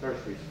Grace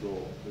Nursery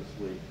School this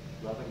week.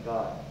 Loving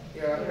God.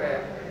 Hear our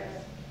prayer.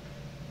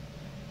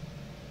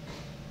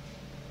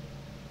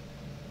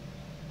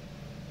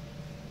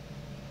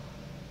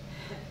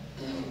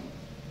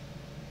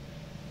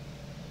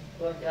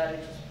 Lord God, we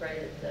just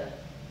pray that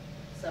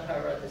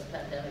somehow or other this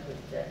pandemic would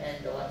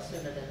end a lot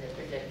sooner than they're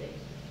predicting.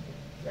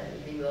 That it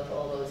would be with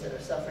all those that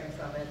are suffering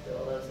from it,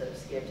 all those that are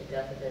scared to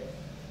death of it,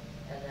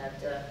 and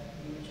that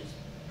you would just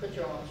put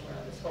your arms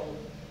around this whole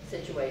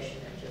situation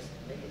and just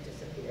make it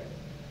disappear.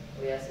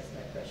 We ask this in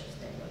thy precious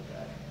name, Lord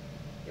God.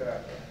 Hear our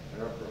prayer.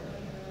 Hear our prayer.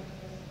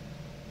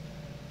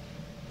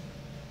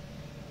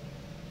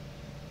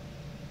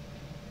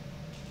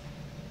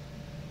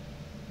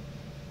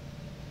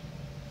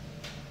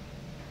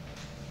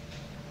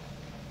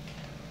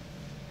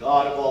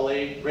 God of all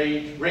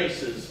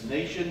races,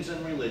 nations,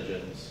 and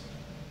religions,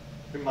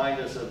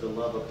 remind us of the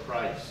love of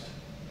Christ,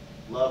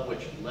 love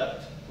which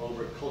leapt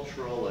over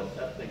cultural and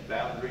ethnic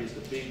boundaries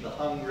to feed the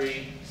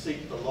hungry,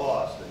 seek the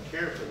lost, and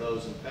care for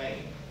those in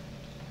pain.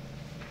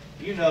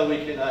 You know we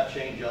cannot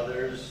change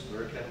others,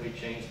 nor can we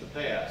change the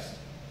past.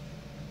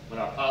 When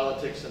our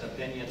politics and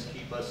opinions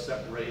keep us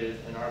separated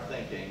in our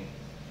thinking,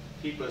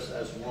 keep us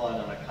as one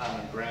on a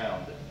common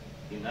ground,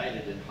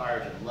 united in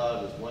heart and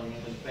love as one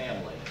human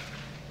family,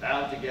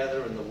 bound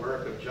together in the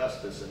work of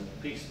justice and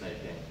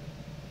peacemaking.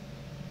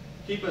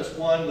 Keep us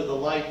one with the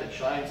light that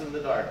shines in the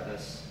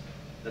darkness,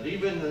 that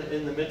even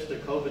in the midst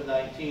of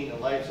COVID-19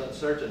 and life's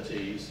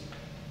uncertainties,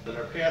 that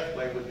our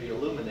pathway would be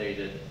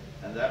illuminated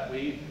and that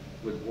we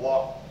would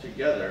walk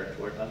together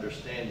toward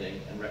understanding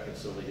and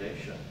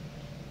reconciliation.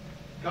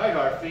 Guide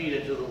our feet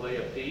into the way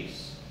of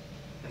peace.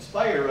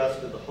 Inspire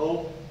us with the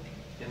hope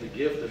in the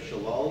gift of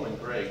shalom and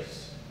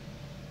grace.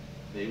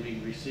 May we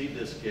receive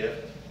this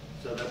gift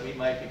so that we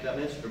might become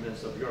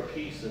instruments of your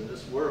peace in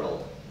this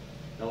world,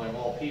 knowing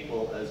all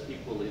people as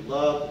equally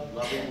loved,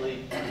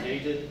 lovingly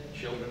created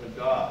children of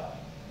God.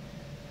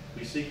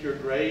 We seek your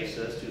grace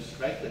as to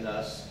strengthen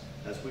us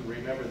as we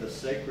remember the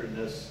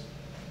sacredness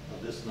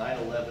of this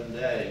 9/11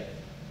 day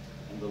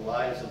and the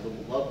lives of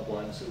the loved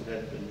ones who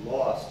had been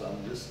lost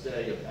on this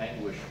day of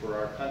anguish for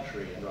our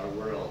country and our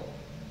world.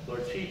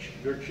 Lord, teach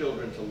your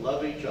children to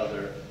love each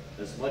other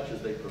as much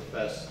as they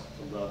profess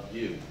to love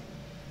you.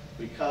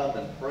 We come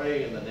and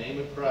pray in the name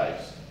of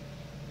Christ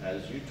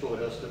as you taught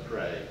us to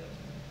pray.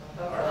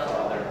 Our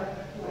Father,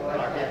 who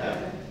art in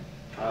heaven,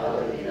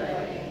 hallowed be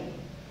thy name.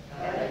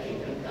 Thy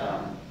kingdom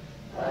come,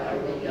 thy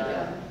will be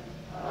done,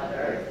 on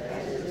earth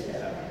as it is in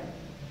heaven.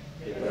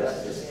 Give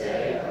us this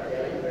day our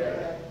daily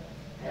bread,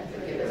 and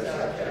forgive us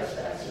our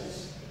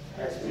trespasses,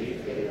 as we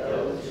forgive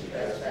those who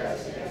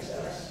trespass against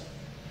us.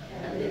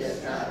 And lead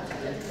us not into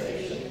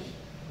temptation,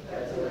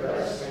 but deliver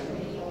us from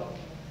evil.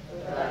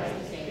 For thine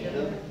is the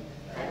kingdom,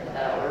 and the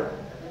power,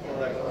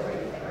 and the glory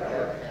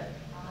forever.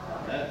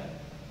 Amen.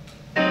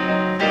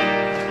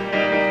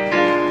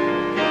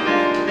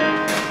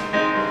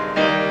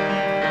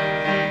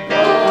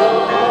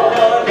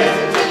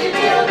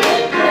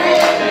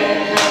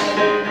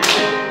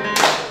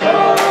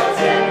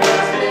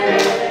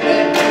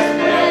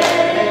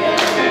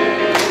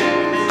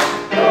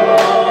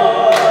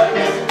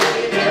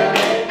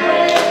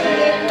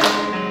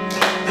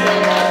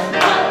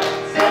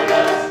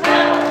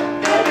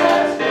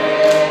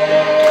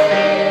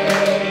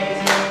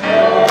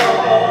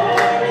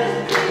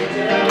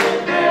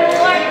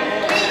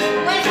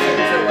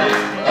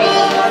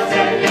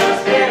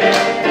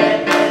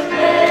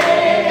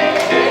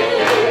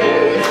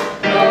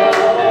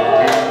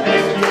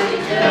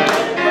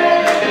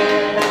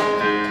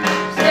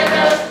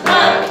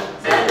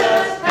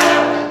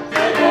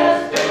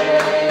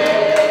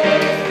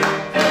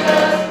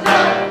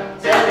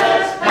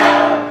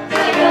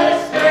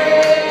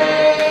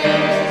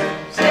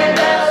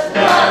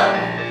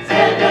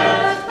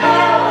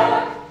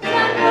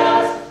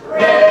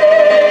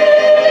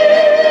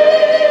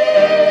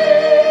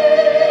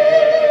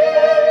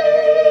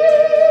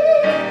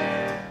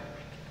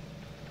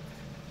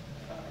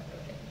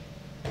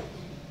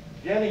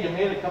 Jenny, you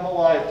made it come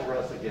alive for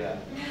us again.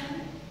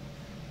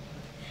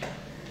 A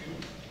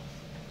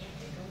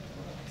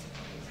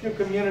few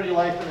community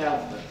life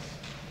announcements.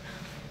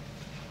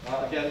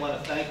 Again, I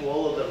want to thank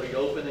all of the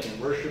reopening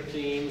and worship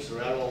teams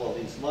throughout all of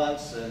these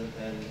months and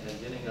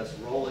getting us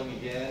rolling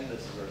again. This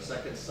is our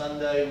second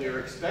Sunday. We are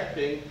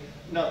expecting,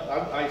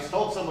 I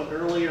told someone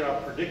earlier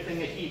I'm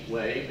predicting a heat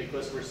wave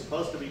because we're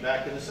supposed to be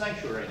back in the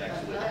sanctuary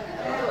next week.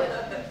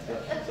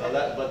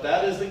 But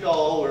that is the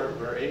goal.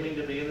 We're aiming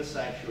to be in the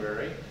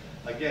sanctuary.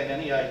 Again,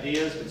 any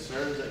ideas,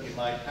 concerns that you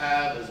might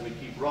have as we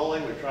keep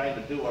rolling, we're trying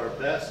to do our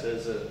best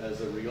as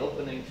a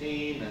reopening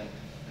team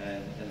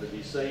and to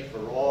be safe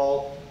for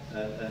all.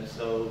 And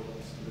so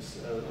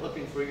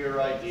looking for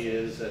your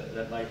ideas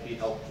that might be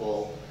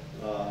helpful.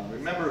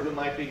 Remember who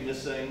might be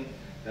missing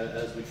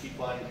as we keep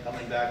on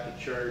coming back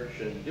to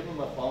church, and give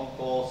them a phone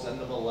call, send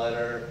them a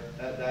letter.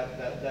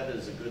 That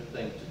is a good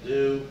thing to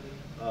do.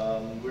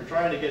 We're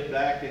trying to get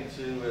back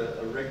into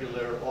a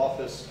regular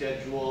office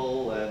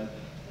schedule, and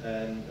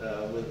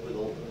with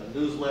a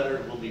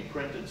newsletter will be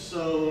printed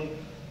soon,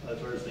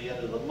 towards the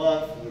end of the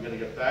month. We're going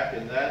to get back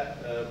in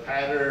that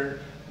pattern.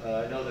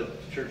 I know the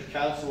church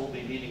council will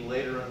be meeting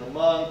later in the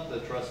month. The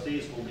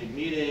trustees will be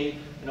meeting.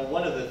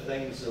 One of the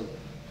things of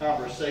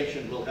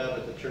conversation we'll have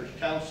at the church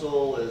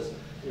council is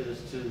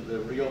to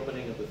the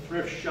reopening of the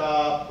thrift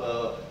shop,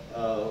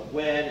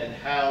 when and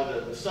how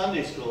the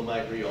Sunday school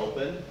might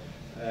reopen,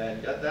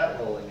 and get that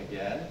rolling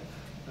again.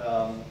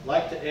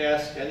 Like to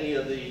ask any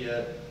of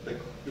the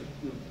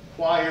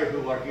choir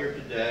who are here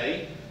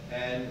today,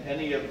 and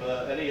any of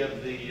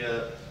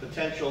the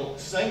potential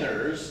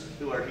singers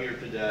who are here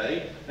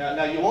today.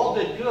 Now you all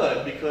did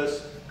good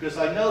because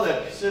I know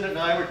that Sid and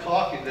I were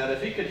talking that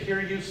if he could hear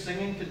you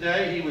singing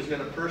today, he was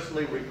going to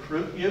personally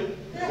recruit you.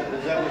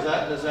 Is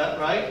that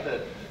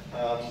right?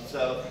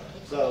 So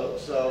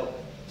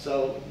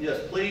yes,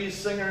 please,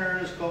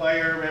 singers,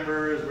 choir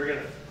members, we're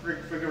going to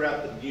figure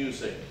out the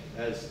music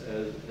as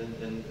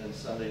in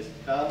Sundays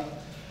to come.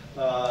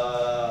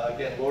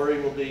 Again,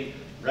 Lori will be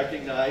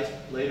recognized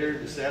later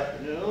this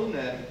afternoon,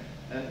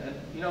 And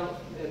you know,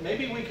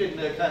 maybe we could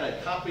kind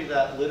of copy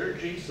that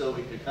liturgy so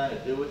we could kind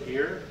of do it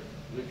here.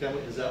 Would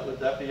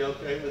that be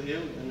okay with you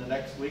in the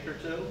next week or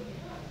two?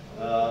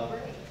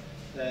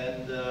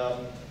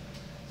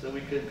 So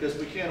we could, because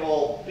we can't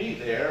all be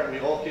there, and we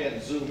all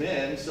can't zoom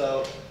in,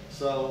 so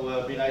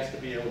it'd be nice to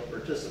be able to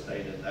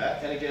participate in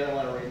that. And again, I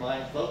want to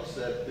remind folks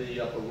that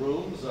the upper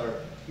rooms are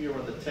here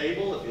on the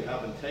table if you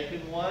haven't taken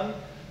one.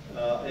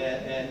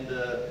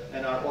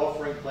 And our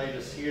offering plate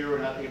is here. We're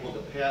not able to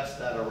pass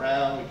that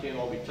around. We can't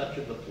all be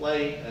touching the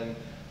plate, and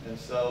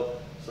so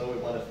we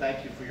want to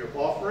thank you for your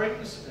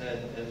offerings,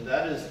 and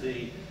that is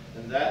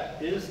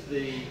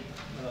the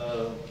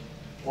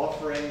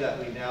offering that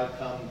we now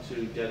come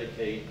to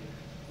dedicate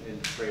in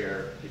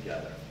prayer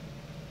together.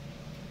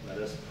 Let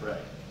us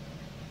pray.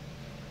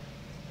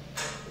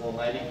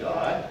 Almighty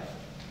God,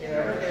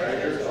 there are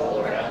treasures all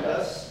around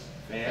us,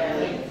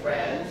 family,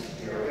 friends,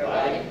 your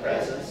abiding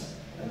presence,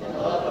 and the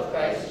love of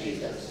Christ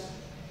Jesus.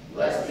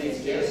 Bless these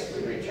gifts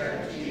we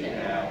return to you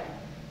now.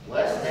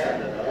 Bless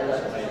them that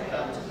others may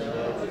come to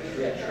know the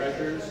true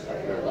treasures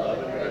of your love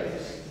and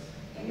grace.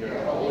 In your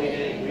holy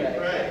name we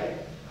pray.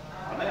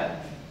 Amen.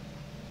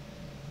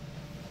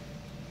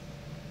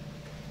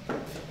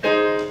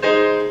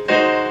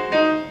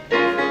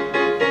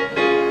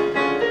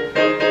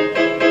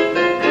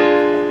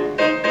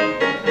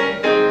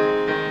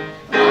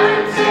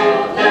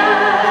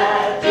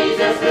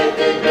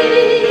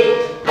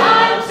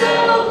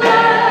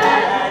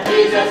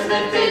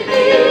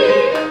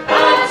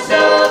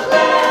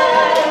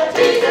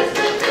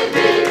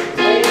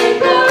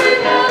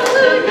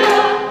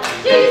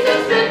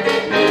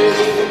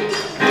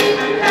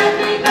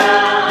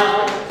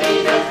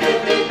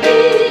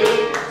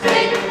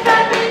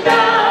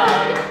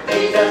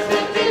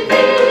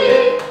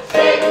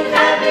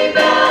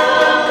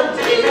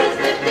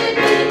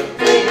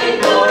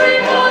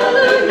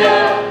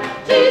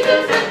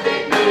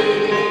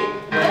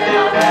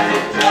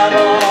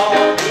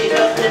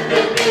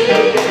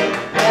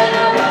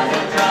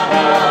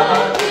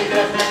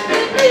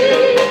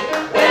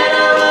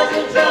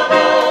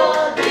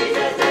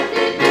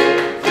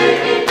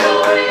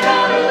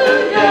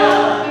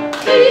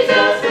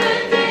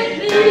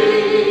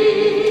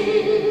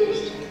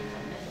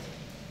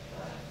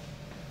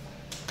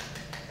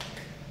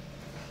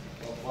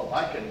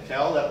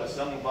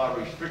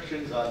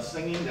 On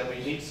singing that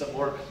we need some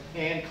more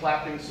hand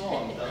clapping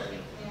songs, don't we?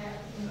 Yeah.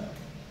 No.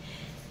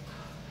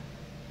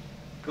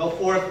 Go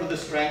forth with the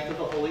strength of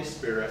the Holy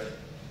Spirit,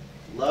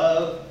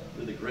 love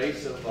through the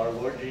grace of our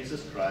Lord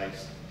Jesus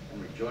Christ,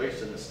 and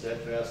rejoice in the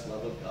steadfast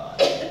love of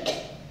God.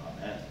 Amen.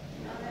 Amen.